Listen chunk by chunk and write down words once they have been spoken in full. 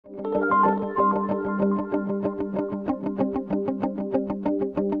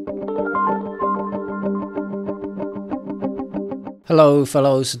Hello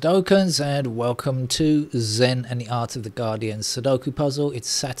fellow Sudokans and welcome to Zen and the Art of the Guardian Sudoku Puzzle. It's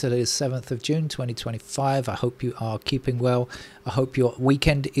Saturday the 7th of June 2025. I hope you are keeping well. I hope your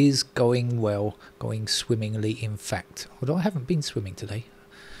weekend is going well, going swimmingly in fact. Although I haven't been swimming today.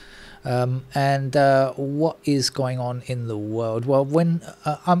 What is going on in the world? Well,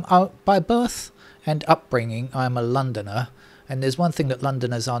 by birth and upbringing, I'm a Londoner. And there's one thing that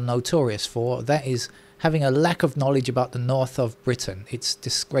Londoners are notorious for, that is having a lack of knowledge about the north of Britain. It's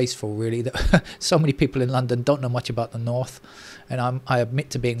disgraceful, really, that so many people in London don't know much about the north, and I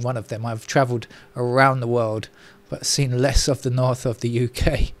admit to being one of them. I've travelled around the world, but seen less of the north of the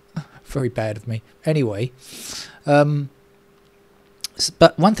UK. Very bad of me. Anyway, but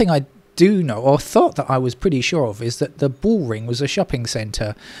one thing I do know, or thought that I was pretty sure of, is that the Bullring was a shopping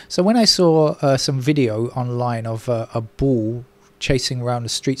centre. So when I saw some video online of a bull chasing around the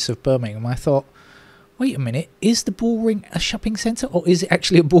streets of Birmingham, I thought, wait a minute, is the Bullring a shopping centre, or is it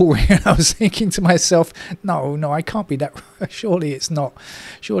actually a bullring? And I was thinking to myself, no, I can't be that. Surely it's not.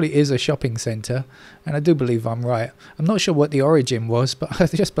 Surely it is a shopping centre. And I do believe I'm right. I'm not sure what the origin was, but I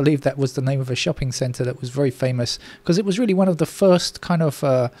just believe that was the name of a shopping centre that was very famous, because it was really one of the first kind of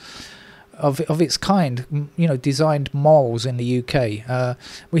its kind, you know, designed malls in the UK.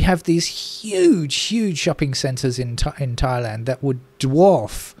 We have these huge shopping centres in Thailand that would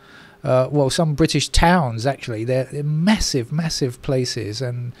dwarf some British towns. Actually, they're massive places,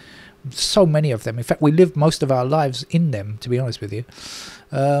 and so many of them. In fact, we lived most of our lives in them, to be honest with you.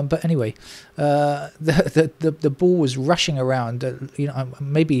 But anyway, the bull was rushing around,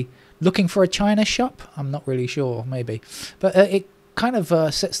 maybe looking for a china shop. I'm not really sure, maybe, but it kind of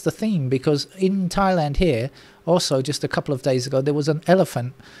sets the theme, because in Thailand here, also just a couple of days ago, there was an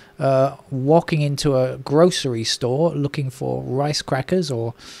elephant walking into a grocery store looking for rice crackers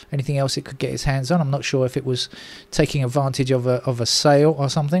or anything else it could get its hands on. I'm not sure if it was taking advantage of a sale or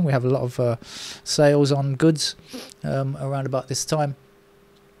something. We have a lot of sales on goods around about this time,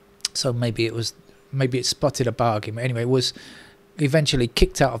 so maybe it spotted a bargain. But anyway, it was eventually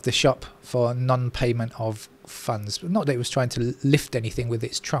kicked out of the shop for non-payment of funds. Not that it was trying to lift anything with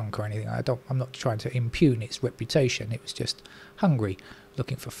its trunk or anything. I'm not trying to impugn its reputation. It was just hungry,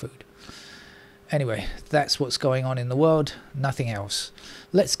 looking for food. Anyway, that's what's going on in the world, nothing else.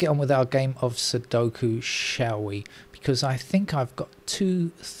 Let's get on with our game of Sudoku, shall we? Because I think I've got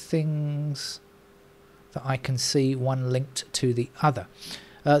two things that I can see, one linked to the other.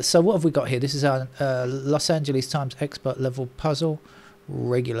 So what have we got here? This is our Los Angeles Times expert level puzzle,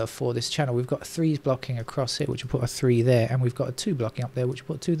 regular for this channel. We've got 3s blocking across here, which will put a 3 there, and we've got a 2 blocking up there, which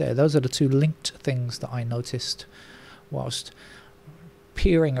will put 2 there. Those are the two linked things that I noticed whilst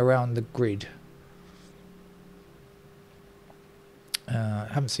peering around the grid. I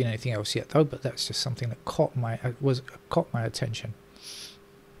haven't seen anything else yet though, but that's just something that caught my attention.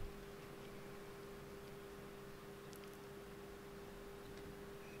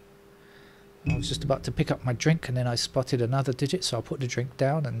 I was just about to pick up my drink, and then I spotted another digit, so I'll put the drink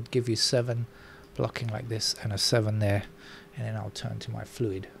down and give you 7 blocking like this and a 7 there, and then I'll turn to my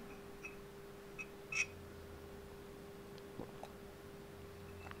fluid.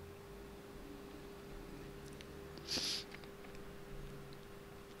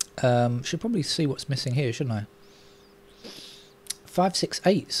 Should probably see what's missing here, shouldn't I? 5, 6,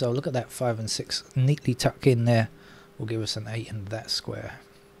 8. So look at that, 5 and 6 neatly tucked in there will give us an 8 in that square.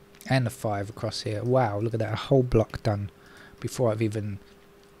 And a 5 across here. Wow, look at that, a whole block done before I've even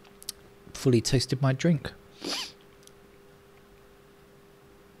fully tasted my drink.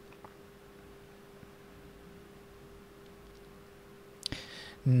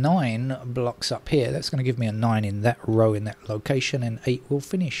 Nine blocks up here. That's going to give me a 9 in that row, in that location, and 8 will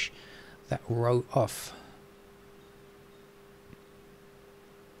finish that row off.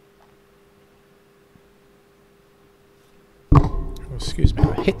 Excuse me,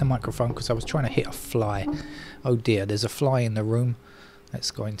 I hit the microphone because I was trying to hit a fly. Oh dear, there's a fly in the room.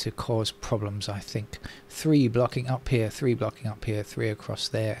 That's going to cause problems, I think. 3 blocking up here, 3 blocking up here, 3 across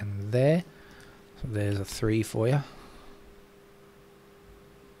there and there. So there's a 3 for you.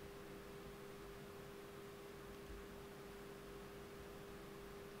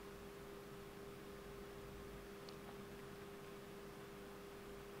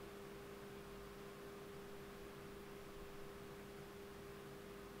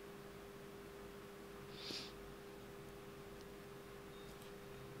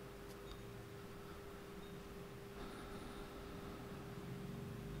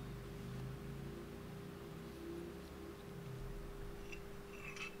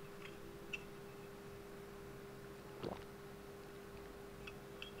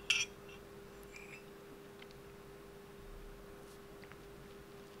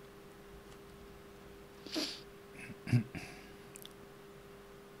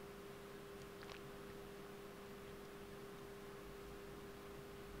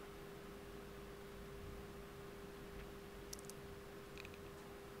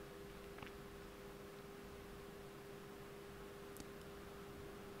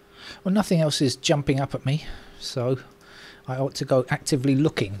 Well, nothing else is jumping up at me, so I ought to go actively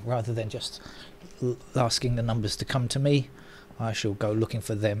looking rather than just asking the numbers to come to me. I shall go looking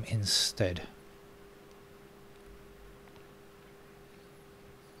for them instead.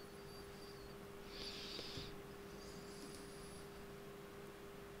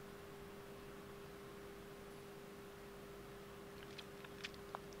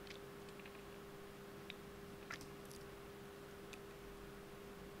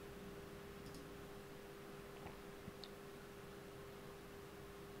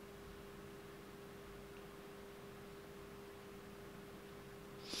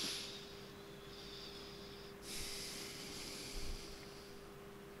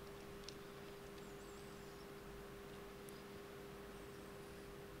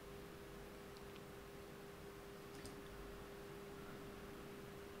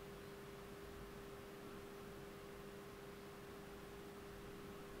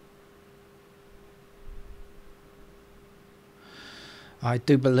 I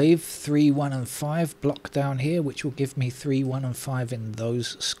do believe 3, 1 and 5 block down here, which will give me 3, 1 and 5 in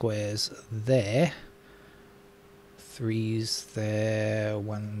those squares there. 3s there,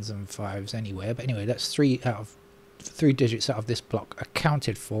 1s and 5s anywhere. But anyway, that's 3 digits out of this block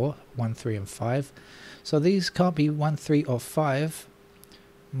accounted for, 1, 3 and 5. So these can't be 1, 3 or 5.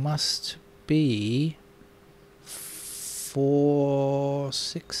 Must be 4,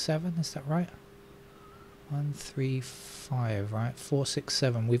 6, 7, is that right? 1, 3, 5, right? 4, 6,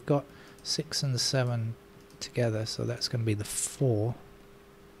 7. We've got 6 and 7 together, so that's going to be the 4.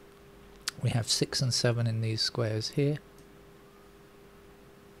 We have 6 and 7 in these squares here.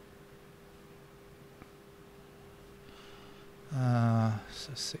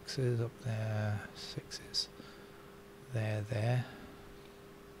 So 6 is up there, 6 is there.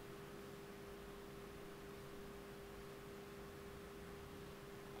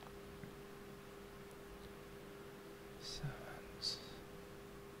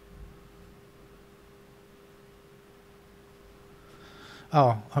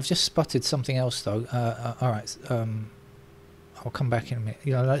 Oh, I've just spotted something else though. All right, I'll come back in a minute.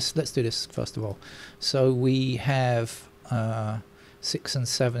 You know, let's do this first of all. So we have 6 and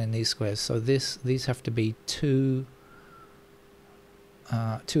 7 in these squares. So these have to be 2,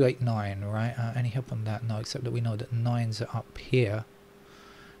 2, 8, 9, right? Any help on that? No, except that we know that 9s are up here.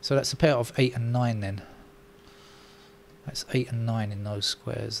 So that's a pair of 8 and 9 then. That's 8 and 9 in those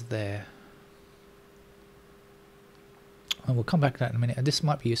squares there. And we'll come back to that in a minute. And this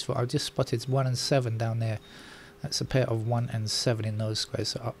might be useful. I've just spotted 1 and 7 down there. That's a pair of 1 and 7 in those squares.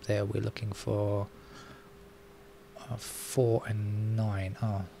 So up there we're looking for 4 and 9.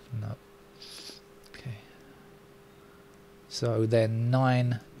 Oh, no. Okay. So then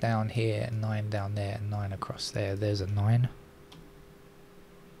 9 down here, and 9 down there, and 9 across there. There's a 9.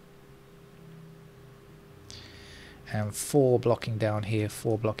 And 4 blocking down here,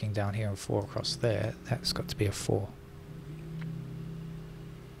 4 blocking down here, and 4 across there. That's got to be a 4.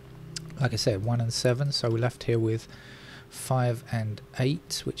 Like I said, 1 and 7, so we're left here with 5 and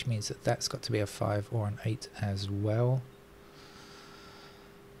 8, which means that that's got to be a 5 or an 8 as well.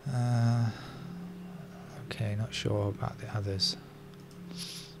 Okay, not sure about the others.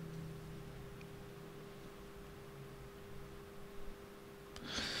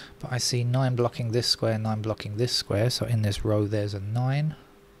 But I see 9 blocking this square, 9 blocking this square, so in this row there's a 9.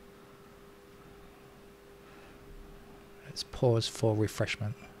 Let's pause for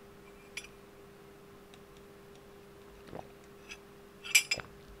refreshment.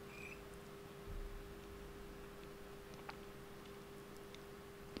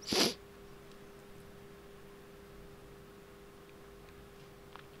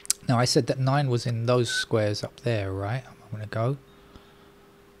 Now I said that 9 was in those squares up there, right? I'm going to go.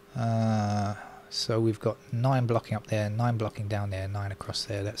 So we've got 9 blocking up there, 9 blocking down there, 9 across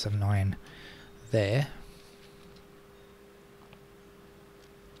there. That's a 9 there.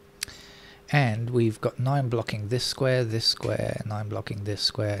 And we've got 9 blocking this square, 9 blocking this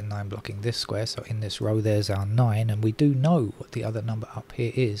square, and 9 blocking this square. So in this row there's our 9, and we do know what the other number up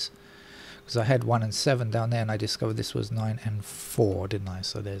here is. Because I had 1 and 7 down there, and I discovered this was 9 and 4, didn't I?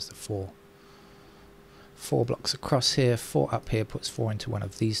 So there's the 4. 4 blocks across here, 4 up here puts 4 into one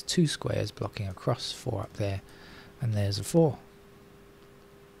of these 2 squares, blocking across 4 up there, and there's a 4.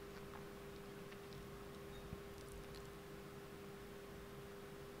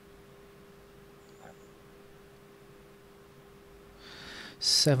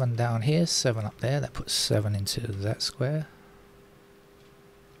 Seven down here, 7 up there, that puts 7 into that square.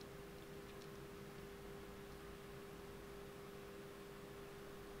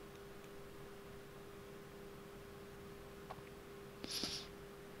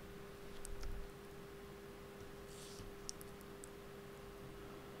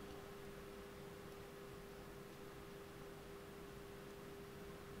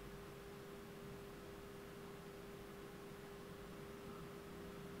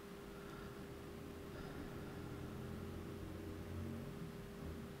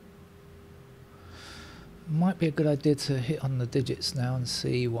 might be a good idea to hit on the digits now and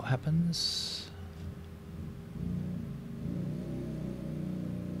see what happens.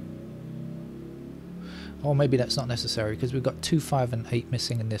 Or maybe that's not necessary because we've got 2, 5 and 8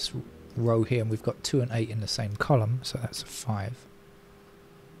 missing in this row here, and we've got 2 and 8 in the same column, so that's a 5.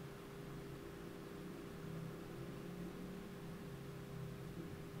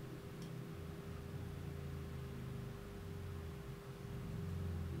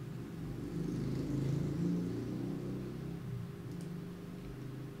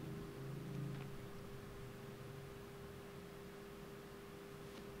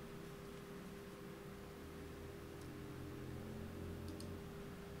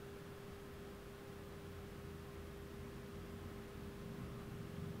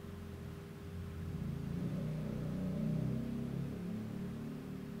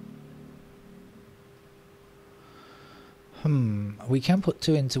 We can put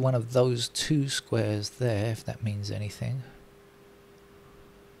 2 into one of those 2 squares there, if that means anything.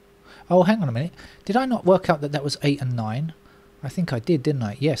 Oh, hang on a minute. Did I not work out that that was 8 and 9? I think I did, didn't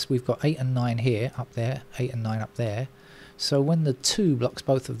I? Yes, we've got 8 and 9 here, up there, 8 and 9 up there. So when the 2 blocks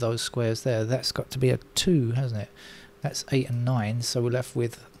both of those squares there, that's got to be a 2, hasn't it? That's 8 and 9, so we're left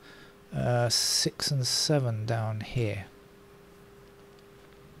with 6 and 7 down here.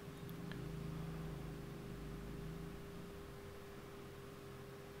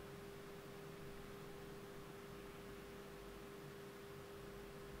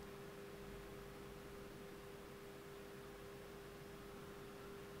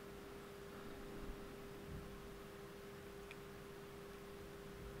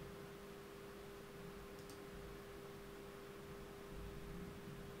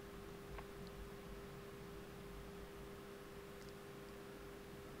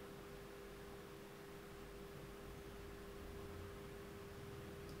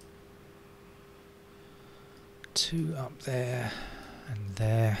 Two up there and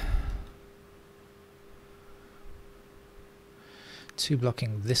there. 2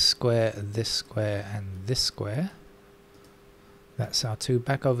 blocking this square, and this square. That's our 2.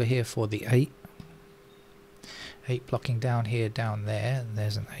 Back over here for the 8. 8 blocking down here, down there, and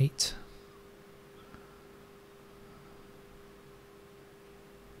there's an 8.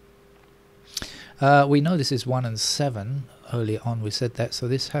 We know this is 1 and 7. Earlier on we said that, so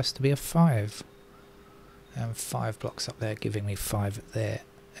this has to be a 5. And 5 blocks up there, giving me 5 there.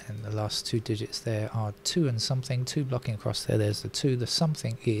 And the last 2 digits there are 2 and something. 2 blocking across there, there's the 2. The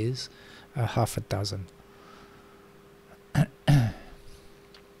something is a half a dozen.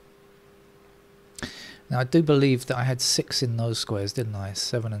 Now I do believe that I had 6 in those squares, didn't I?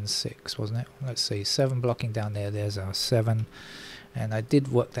 7 and 6, wasn't it? Let's see, 7 blocking down there, there's our 7. And I did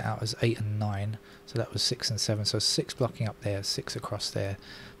work that out as 8 and 9, so that was 6 and 7. So 6 blocking up there, 6 across there,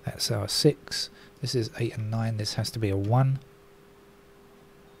 that's our 6. This is 8 and 9, this has to be a 1.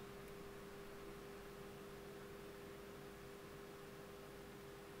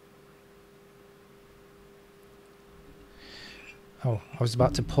 Oh, I was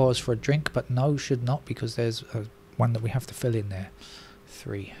about to pause for a drink, but no, should not, because there's one that we have to fill in there.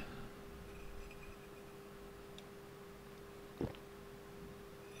 3.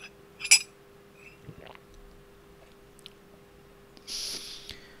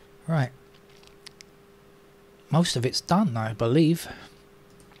 Right. Most of it's done, I believe.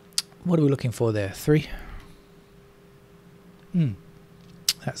 What are we looking for there? 3?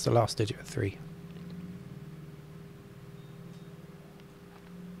 That's the last digit of 3.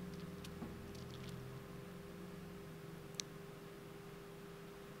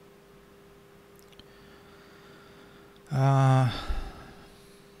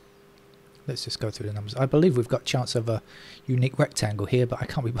 Let's just go through the numbers. I believe we've got a chance of a unique rectangle here, but I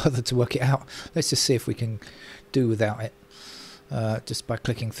can't be bothered to work it out. Let's just see if we can do without it. Just by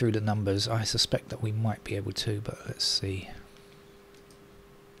clicking through the numbers. I suspect that we might be able to, but let's see.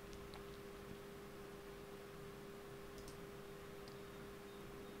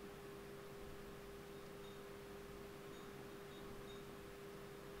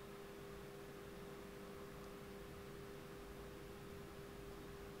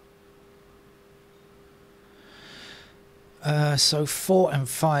 So 4 and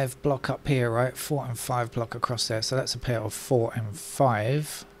 5 block up here, right? 4 and 5 block across there. So that's a pair of 4 and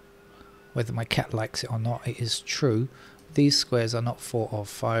 5. Whether my cat likes it or not, it is true. These squares are not 4 or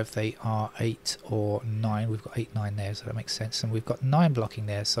 5. They are 8 or 9. We've got 8, 9 there, so that makes sense. And we've got 9 blocking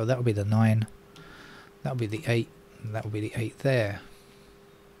there, so that will be the 9. That will be the 8. And that will be the 8 there.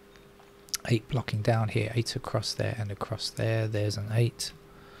 8 blocking down here. 8 across there and across there. There's an 8.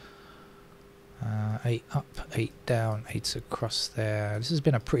 8 up, 8 down, 8's across there. This has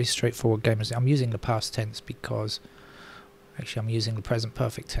been a pretty straightforward game. I'm using the past tense because actually I'm using the present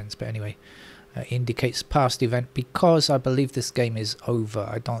perfect tense, but anyway, indicates past event because I believe this game is over.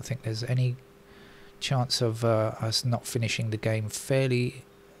 I don't think there's any chance of us not finishing the game fairly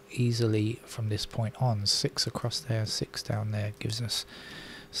easily from this point on. 6 across there, 6 down there gives us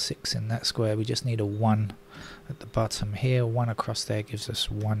 6 in that square. We just need a 1 at the bottom here. 1 across there gives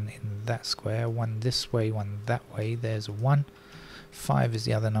us 1 in that square. 1 this way, 1 that way. There's a 1. 5 is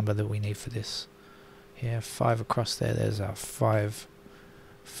the other number that we need for this. Here, 5 across there. There's our 5.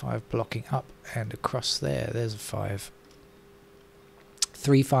 5 blocking up and across there. There's a 5.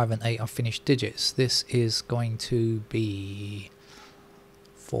 3, 5 and 8 are finished digits. This is going to be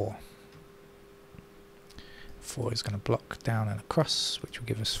 4. 4 is going to block down and across, which will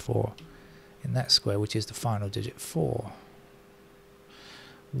give us 4 in that square, which is the final digit 4.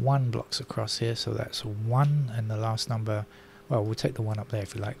 1 blocks across here, so that's 1, and the last number, well, we'll take the 1 up there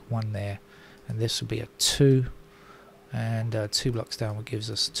if you like, 1 there, and this will be a 2, and 2 blocks down, which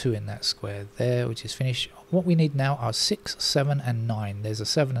gives us 2 in that square there, which is finished. What we need now are 6, 7 and 9. There's a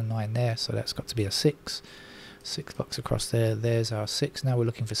 7 and 9 there, so that's got to be a 6. 6 blocks across there. There's our 6. Now we're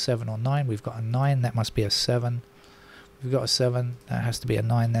looking for 7 or 9. We've got a 9. That must be a 7. We've got a 7. That has to be a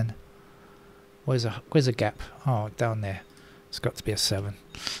 9 then. Where's a gap? Oh, down there. It's got to be a 7.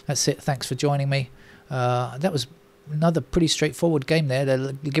 That's it. Thanks for joining me. That was another pretty straightforward game there.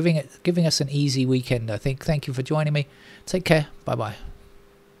 They're giving us an easy weekend, I think. Thank you for joining me. Take care. Bye-bye.